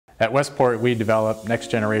At Westport, we develop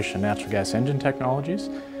next-generation natural gas engine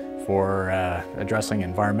technologies for addressing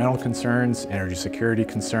environmental concerns, energy security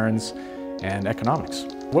concerns, and economics.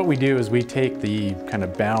 What we do is we take the kind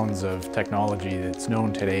of bounds of technology that's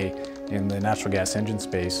known today in the natural gas engine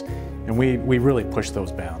space, and we really push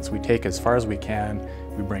those bounds. We take as far as we can,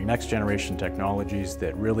 we bring next-generation technologies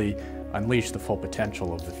that really unleash the full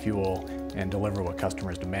potential of the fuel and deliver what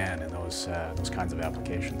customers demand in those kinds of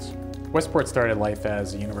applications. Westport started life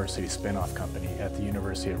as a university spin-off company at the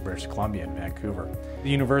University of British Columbia in Vancouver. The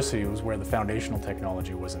university was where the foundational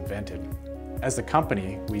technology was invented. As a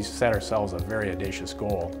company, we set ourselves a very audacious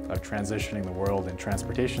goal of transitioning the world in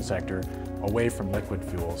transportation sector away from liquid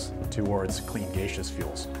fuels towards clean gaseous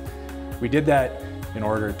fuels. We did that in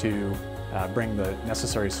order to bring the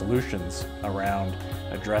necessary solutions around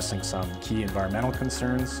addressing some key environmental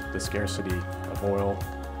concerns, the scarcity of oil,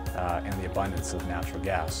 and the abundance of natural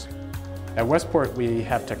gas. At Westport, we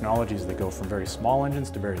have technologies that go from very small engines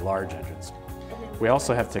to very large engines. We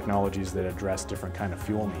also have technologies that address different kind of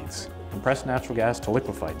fuel needs, compressed natural gas to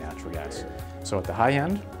liquefied natural gas. So at the high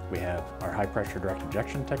end, we have our high pressure direct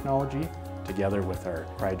injection technology together with our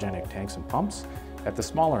cryogenic tanks and pumps. At the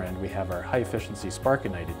smaller end, we have our high efficiency spark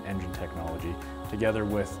ignited engine technology together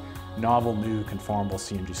with novel new conformable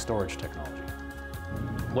CNG storage technology.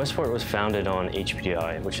 Westport was founded on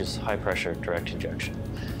HPDI, which is high pressure direct injection.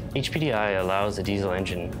 HPDI allows a diesel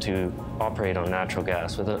engine to operate on natural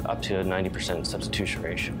gas with up to a 90% substitution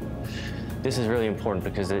ratio. This is really important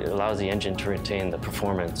because it allows the engine to retain the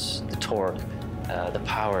performance, the torque, the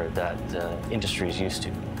power that the industry is used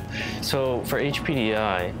to. So for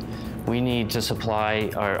HPDI, we need to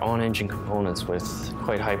supply our on-engine components with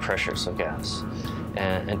quite high pressures of gas.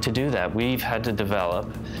 And to do that, we've had to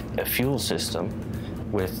develop a fuel system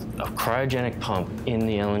with a cryogenic pump in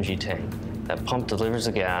the LNG tank. That pump delivers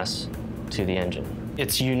the gas to the engine.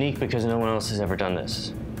 It's unique because no one else has ever done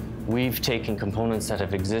this. We've taken components that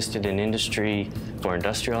have existed in industry for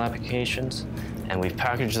industrial applications, and we've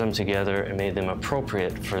packaged them together and made them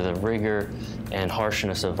appropriate for the rigor and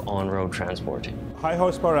harshness of on-road transporting. High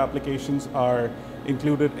horsepower applications are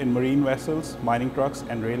included in marine vessels, mining trucks,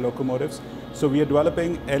 and rail locomotives. So we are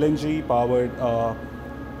developing LNG-powered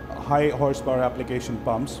high horsepower application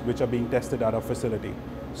pumps, which are being tested at our facility.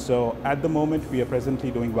 So at the moment, we are presently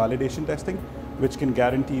doing validation testing, which can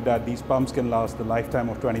guarantee that these pumps can last the lifetime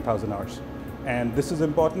of 20,000 hours. And this is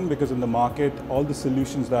important because in the market, all the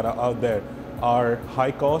solutions that are out there are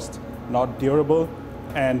high cost, not durable,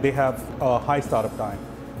 and they have a high startup time.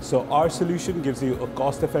 So our solution gives you a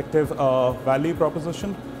cost-effective value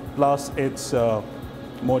proposition, plus it's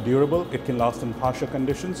more durable, it can last in harsher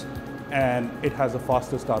conditions, and it has a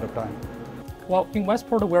faster startup time. Well, in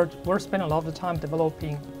Westport, we're spending a lot of the time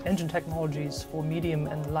developing engine technologies for medium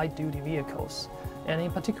and light-duty vehicles. And in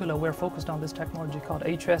particular, we're focused on this technology called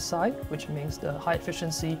HSI, which means the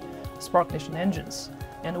high-efficiency spark ignition engines.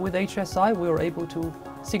 And with HSI, we were able to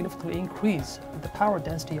significantly increase the power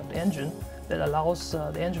density of the engine that allows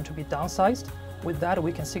the engine to be downsized. With that,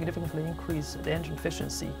 we can significantly increase the engine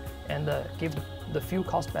efficiency and give the fuel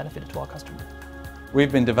cost benefit to our customer.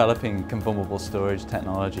 We've been developing conformable storage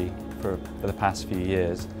technology for the past few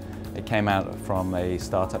years. It came out from a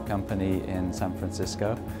startup company in San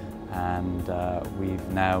Francisco, and we've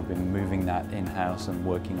now been moving that in-house and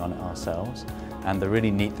working on it ourselves. And the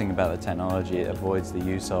really neat thing about the technology, it avoids the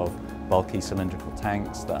use of bulky cylindrical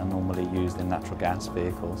tanks that are normally used in natural gas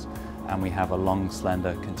vehicles. And we have a long,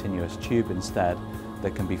 slender, continuous tube instead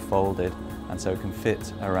that can be folded, and so it can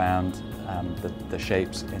fit around the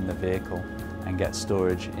shapes in the vehicle and get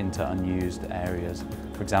storage into unused areas.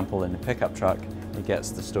 For example, in a pickup truck, it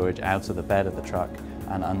gets the storage out of the bed of the truck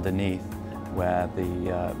and underneath where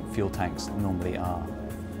the fuel tanks normally are.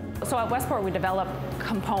 So at Westport, we develop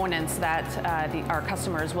components that our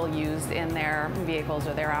customers will use in their vehicles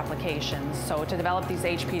or their applications. So to develop these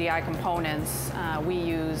HPDI components, we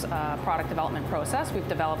use a product development process. We've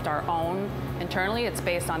developed our own internally. It's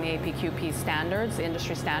based on the APQP standards, the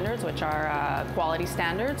industry standards, which are quality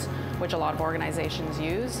standards, which a lot of organizations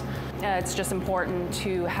use. It's just important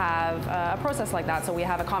to have a process like that. So we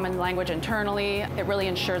have a common language internally. It really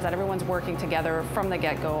ensures that everyone's working together from the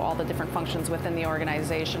get-go. All the different functions within the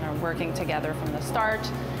organization are working together from the start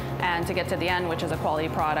and to get to the end, which is a quality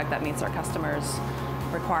product that meets our customers'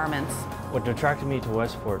 requirements. What attracted me to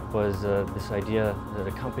Westport was this idea that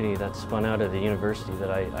a company that spun out of the university that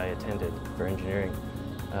I attended for engineering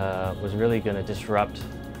was really going to disrupt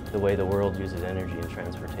the way the world uses energy in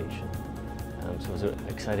transportation. So it was an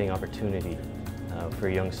exciting opportunity for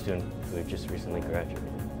a young student who had just recently graduated.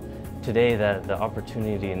 Today, the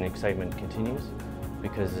opportunity and excitement continues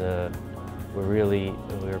because we're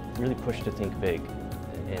really pushed to think big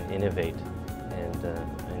and innovate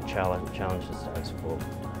and challenge the status quo.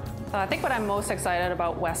 So I think what I'm most excited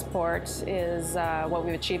about Westport is what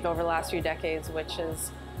we've achieved over the last few decades, which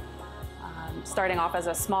is starting off as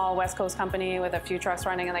a small West Coast company with a few trucks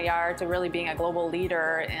running in the yard to really being a global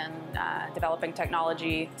leader in developing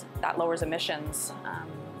technology that lowers emissions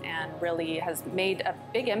and really has made a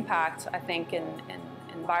big impact, I think, in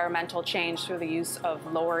environmental change through the use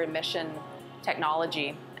of lower emission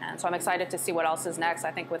technology. And so I'm excited to see what else is next.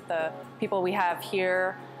 I think with the people we have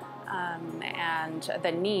here and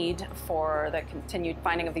the need for the continued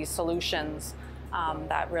finding of these solutions,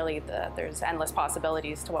 that really there's endless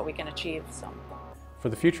possibilities to what we can achieve. So. For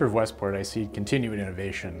the future of Westport, I see continued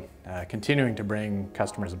innovation, continuing to bring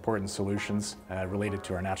customers important solutions related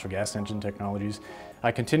to our natural gas engine technologies,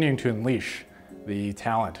 continuing to unleash the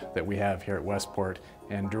talent that we have here at Westport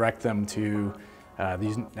and direct them to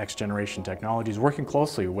these next generation technologies, working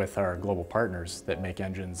closely with our global partners that make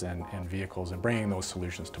engines and vehicles and bringing those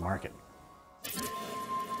solutions to market.